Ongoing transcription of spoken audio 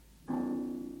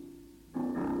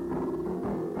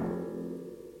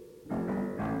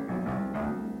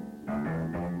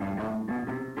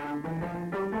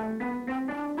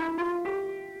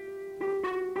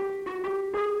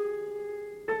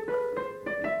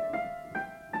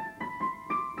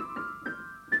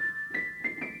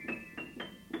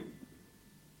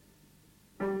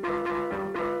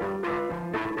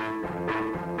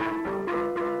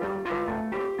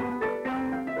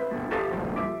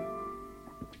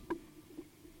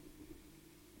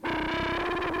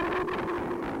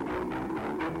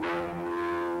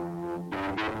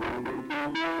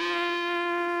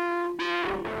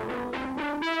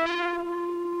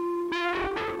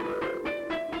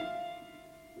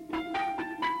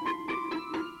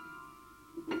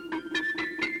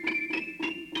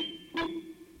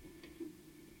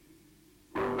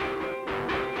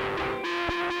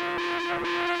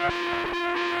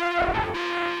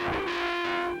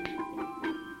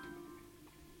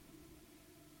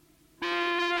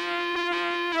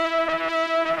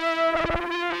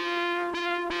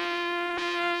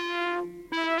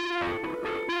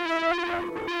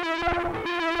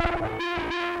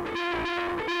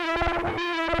Such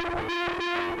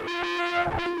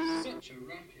a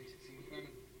racket, it's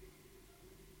incredible.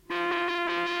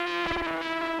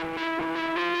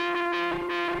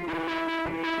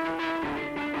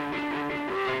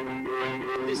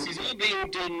 This is all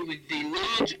being done with the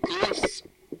large glass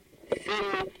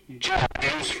thin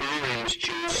jugs for orange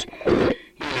juice. Yeah,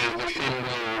 the thin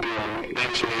round one.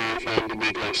 That's why I found the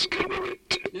big glass cover it.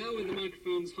 Now with the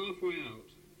microphones halfway out.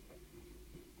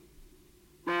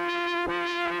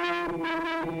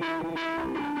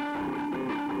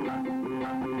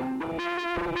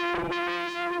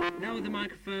 Now with the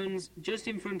microphones just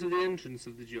in front of the entrance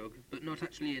of the jug, but not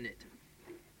actually in it.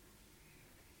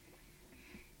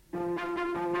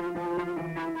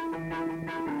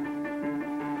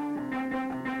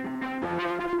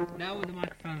 Now with the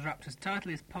microphones wrapped as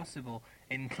tightly as possible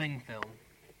in cling film.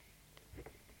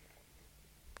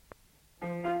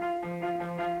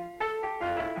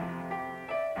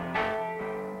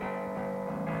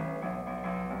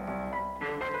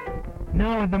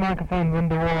 Now with the microphones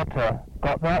underwater.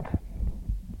 Got that?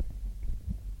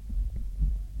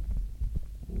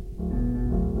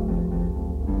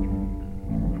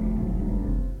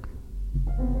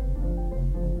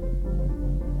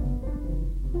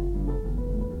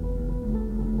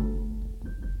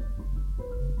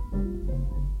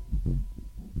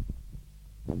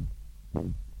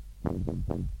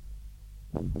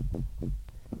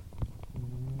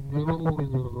 Now with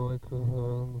the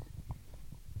microphones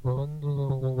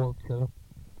underwater,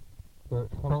 but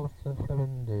also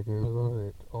 7 did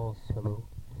it also.